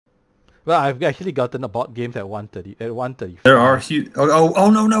Well, I've actually gotten about games at 130, at There are 135. huge. Oh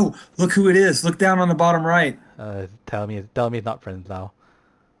no no! Look who it is. Look down on the bottom right. Tell me it's not friends now.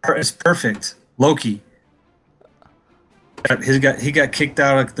 It's perfect. Loki. He got kicked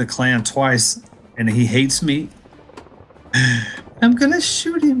out of the clan twice, and he hates me. I'm gonna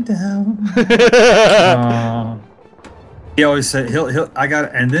shoot him down. Oh. He always said he'll I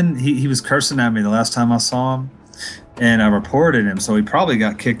got and then he was cursing at me the last time I saw him, and I reported him, so he probably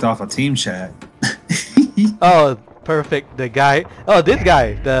got kicked off a team chat. Oh, perfect. The guy. Oh, this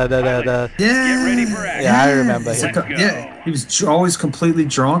guy. The. Get ready for Yeah, Yeah, I action. remember yes. him. Let's go. Yeah, he was always completely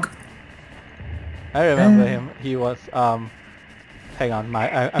drunk. I remember Yeah. him. He was Hang on,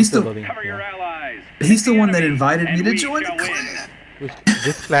 I'm He's still the loading. Cover your Yeah. allies. he's Hit the the one that enemy, invited me and to we join the shall win. clan. Which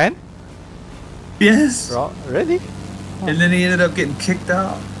this clan? Yes. Really? And then he ended up getting kicked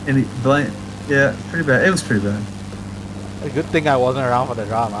out, and he blamed. Yeah, pretty bad. It was pretty bad. A good thing I wasn't around for the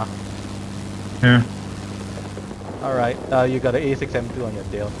drama. Yeah. All right. You got an A6M2 on your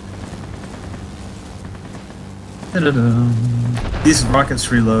tail. Da-da-dum. These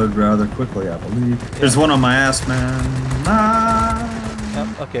rockets reload rather quickly, I believe. There's one on my ass, man. Ah.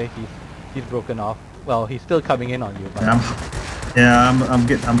 Yep. Okay. He's broken off. Well, he's still coming in on you. But I'm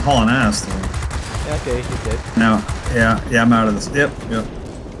hauling ass though. yeah, okay, he's dead. Now, yeah, I'm out of this. Yep.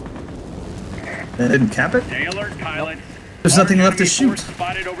 That didn't cap it? Stay alert, pilots. There's nothing left to Enemy shoot. force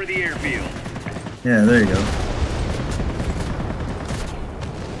spotted over the airfield. Yeah, there you go.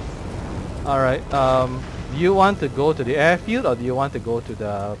 All right. Do you want to go to the airfield or do you want to go to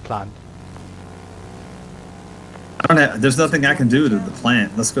the plant? There's nothing I can do to the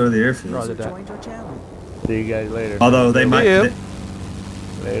plant. Let's go to the airfield. Roger that. Joined your channel. See you guys later. Although they might. See you.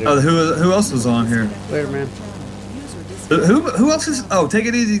 Later. Oh, who else was on here? Later, man. Who else is? Oh, take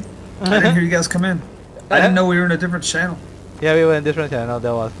it easy. I didn't hear you guys come in. I didn't know we were in a different channel. Yeah, we were in different channel.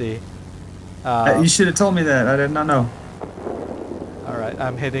 There was the. You should have told me that. I did not know. All right,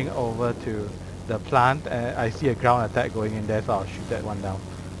 I'm heading over to the plant. I see a ground attack going in there, so I'll shoot that one down.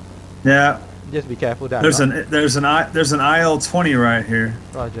 Yeah, Just be careful that. there's an IL-20 right here.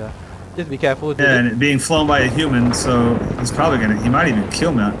 Roger. Just be careful. Yeah, and it being flown by a human, so he's probably he might even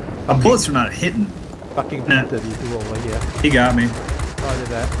kill me. My bullets are not hitting. Fucking Yeah. B-32 over here. He got me. Roger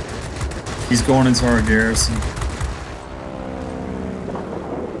that. He's going into our garrison.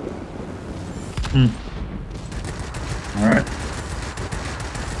 All right.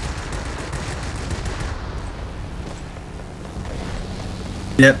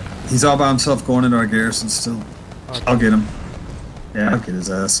 Yep, he's all by himself going into our garrison still. Okay. I'll get him. Yeah, I'll get his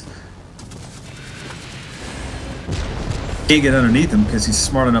ass. Can't get underneath him because he's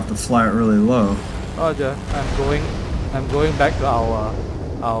smart enough to fly it really low. Roger. I'm going back to our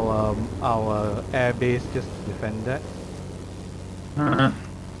air base just to defend that. Alright.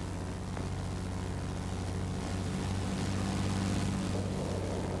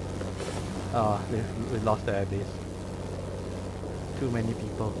 Oh, we lost the air base. Too many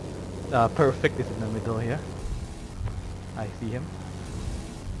people. Perfect is in the middle here. I see him.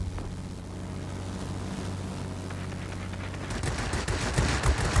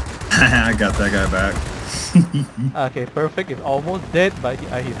 I got that guy back. Okay, perfect is almost dead, but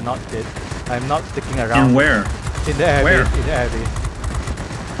he's not dead. I'm not sticking around. And where? In the air Where? base. In the air base.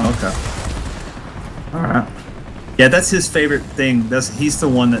 Okay. Alright. Yeah, that's his favorite thing. He's the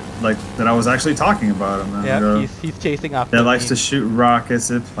one that I was actually talking about him. Yeah, he's chasing after that me. likes to shoot rockets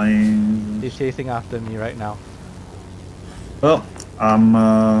at planes. He's chasing after me right now. Well,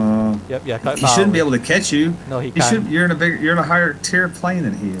 Yep, yeah. he shouldn't be able to catch you. No, he He can't. should. You're in a higher tier plane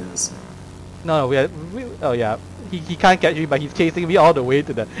than he is. No, oh yeah. He can't catch me, but he's chasing me all the way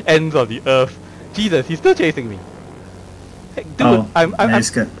to the ends of the earth. Jesus, he's still chasing me. Hey, dude, Oh, I'm nice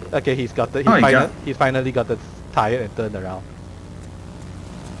guy. okay. He's got the. Oh, he got- He's finally got the tire and turned around.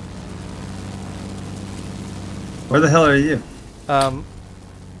 Where the hell are you?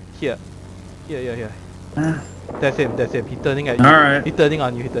 Here. Here. Ah, That's him. He's turning at you. Alright. He's turning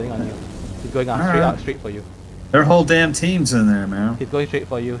on you. He's going Alright. straight for you. their whole damn team's in there, man. He's going straight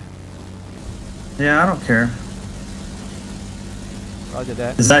for you. Yeah, I don't care. Roger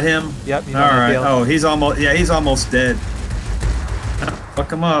that. Is that him? Yep, he's All on my right. tail. Oh, he's almost dead.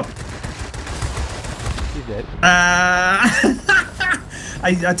 Fuck him up. He's dead.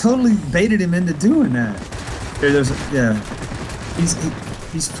 I totally baited him into doing that. Here, yeah. He's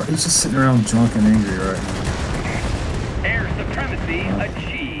just sitting around drunk and angry right now. Air supremacy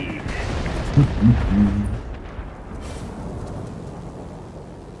achieved.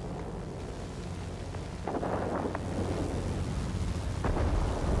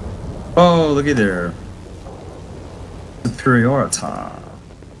 Oh, look at there. Superiority.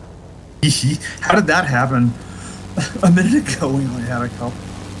 How did that happen? A minute ago we only had a couple.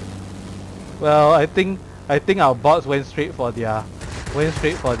 Well, I think our bots went straight for their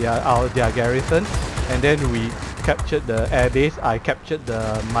their garrison, and then we captured the airbase. I captured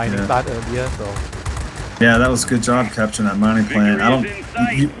the mining plant earlier, so Yeah, that was a good job capturing that mining plant. I don't.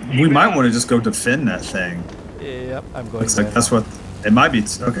 We might want to just go defend that thing. yep, I'm going. Looks like that's what it might be.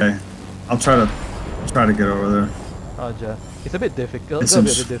 Okay, I'll try to get over there. Roger. It's a bit difficult. It's It's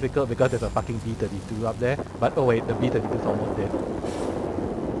a some bit difficult because there's a fucking B-32 up there. But oh wait, the B-32 is almost dead.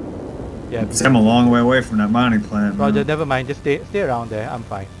 Yeah. I'm a long way away from that mining plant. man. Roger, never mind. Just stay around there. I'm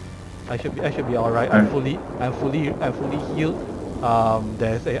fine. I should be all right. I'm fully healed.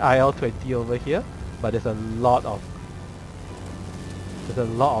 There's a IL-20 over here, but there's a lot of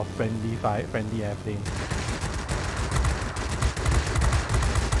friendly airplanes.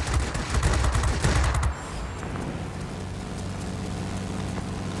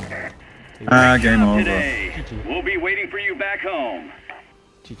 Game over. Today, GG. we'll be waiting for you back home.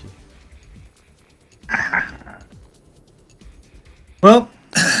 GG. Well,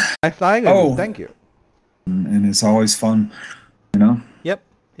 I'm flying. Oh. Thank you. and it's always fun, you know. Yep,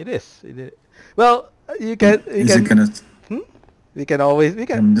 it is. It is. Well, you can. Is it gonna? We can always. We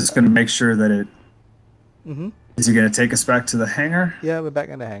can. I'm just gonna make sure that it. Mm-hmm. Is he gonna take us back to the hangar? Yeah, we're back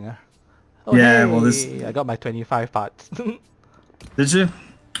in the hangar. Oh, Yeah, hey, well, this- I got my 25 parts. Did you?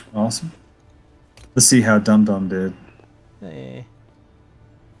 Awesome. Let's see how Dum Dum did. Hey.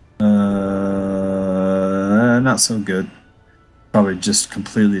 Not so good. Probably just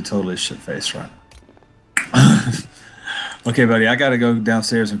completely, totally shit-faced, right? Okay, buddy, I gotta go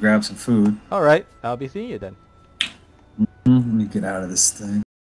downstairs and grab some food. All right, I'll be seeing you then. Let me get out of this thing.